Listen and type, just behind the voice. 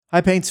Hi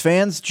Paints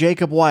fans,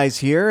 Jacob Wise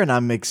here, and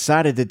I'm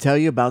excited to tell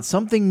you about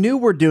something new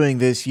we're doing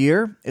this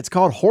year. It's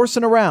called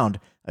Horsin' Around,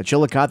 a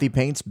Chillicothe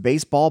Paints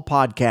baseball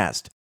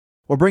podcast.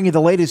 We'll bring you the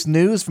latest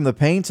news from the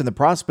Paints and the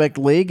Prospect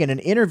League and an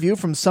interview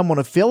from someone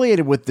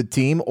affiliated with the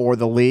team or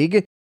the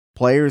league.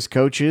 Players,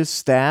 coaches,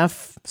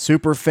 staff,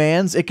 super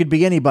fans, it could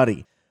be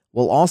anybody.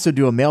 We'll also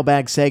do a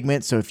mailbag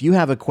segment, so if you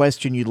have a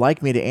question you'd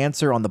like me to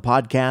answer on the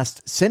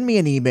podcast, send me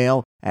an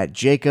email at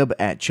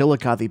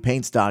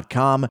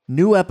jacob@chillicothepaints.com.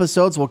 New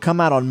episodes will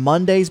come out on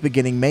Mondays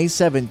beginning May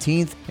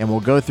 17th, and we'll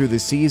go through the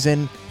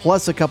season,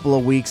 plus a couple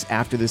of weeks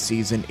after the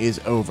season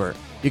is over.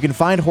 You can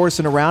find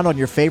Horsin' Around on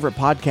your favorite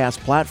podcast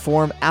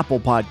platform, Apple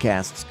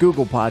Podcasts,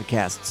 Google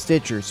Podcasts,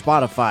 Stitcher,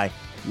 Spotify.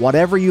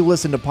 Whatever you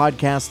listen to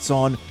podcasts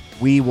on,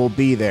 we will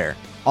be there.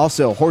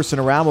 Also, Horsin'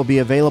 Around will be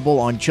available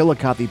on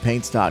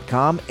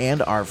chillicothepaints.com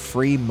and our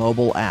free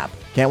mobile app.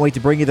 Can't wait to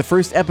bring you the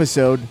first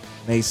episode,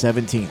 May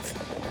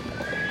 17th.